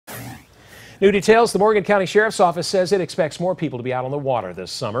New details. The Morgan County Sheriff's Office says it expects more people to be out on the water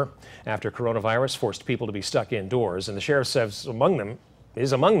this summer after coronavirus forced people to be stuck indoors. And the sheriff says among them,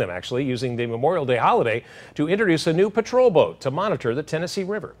 actually, using the Memorial Day holiday to introduce a new patrol boat to monitor the Tennessee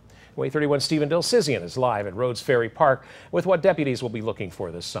River. WAAY 31 Stephen Dilsizian is live at Rhodes Ferry Park with what deputies will be looking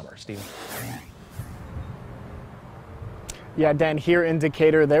for this summer. Stephen. Yeah, Dan, here in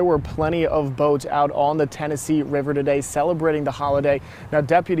Decatur, there were plenty of boats out on the Tennessee River today celebrating the holiday. Now,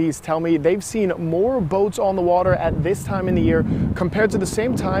 deputies tell me they've seen more boats on the water at this time in the year compared to the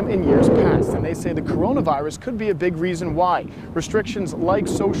same time in years past. And they say the coronavirus could be a big reason why. Restrictions like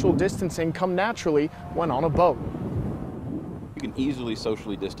social distancing come naturally when on a boat. You can easily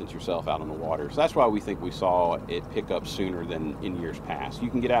socially distance yourself out on the water. So that's why we think we saw it pick up sooner than in years past.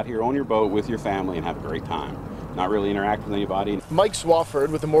 You can get out here on your boat with your family and have a great time. Not really interact with anybody. Mike Swafford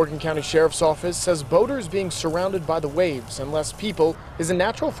with the Morgan County Sheriff's Office says boaters being surrounded by the waves and less people is a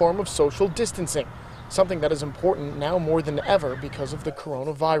natural form of social distancing, something that is important now more than ever because of the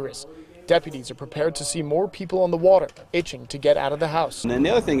coronavirus. Deputies are prepared to see more people on the water, itching to get out of the house. And then the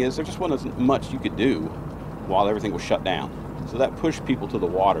other thing is there just wasn't much you could do while everything was shut down. So that pushed people to the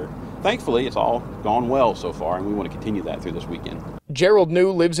water. Thankfully, it's all gone well so far, and we want to continue that through this weekend. Gerald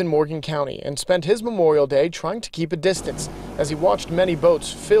New lives in Morgan County and spent his Memorial Day trying to keep a distance. As he watched many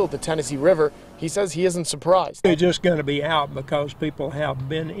boats fill the Tennessee River, he says he isn't surprised. They're just going to be out because people have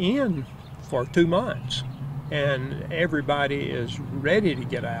been in for 2 months, and everybody is ready to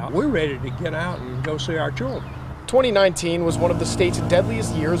get out. We're ready to get out and go see our children. 2019 was one of the state's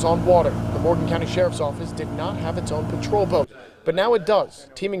deadliest years on water. The Morgan County Sheriff's Office did not have its own patrol boat, but now it does,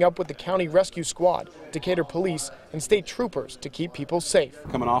 teaming up with the County Rescue Squad, Decatur Police, and state troopers to keep people safe.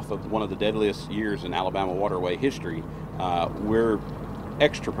 Coming off of one of the deadliest years in Alabama waterway history, we're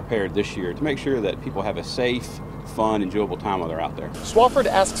extra prepared this year to make sure that people have a safe, fun, enjoyable time while they're out there. Swafford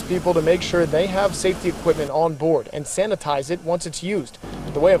asks people to make sure they have safety equipment on board and sanitize it once it's used.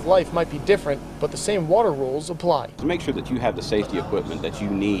 The way of life might be different, but the same water rules apply. To make sure that you have the safety equipment that you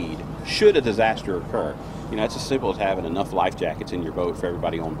need should a disaster occur. You know, it's as simple as having enough life jackets in your boat for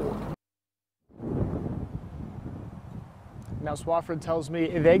everybody on board. Now, Swafford tells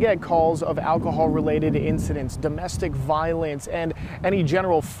me they get calls of alcohol-related incidents, domestic violence, and any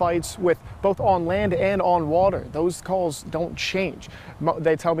general fights with both on land and on water. Those calls don't change.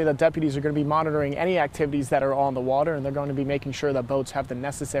 They tell me that deputies are going to be monitoring any activities that are on the water, and they're going to be making sure that boats have the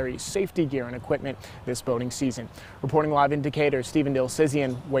necessary safety gear and equipment this boating season. Reporting live in Decatur, Stephen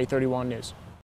Dilsizian, WAAY 31 News.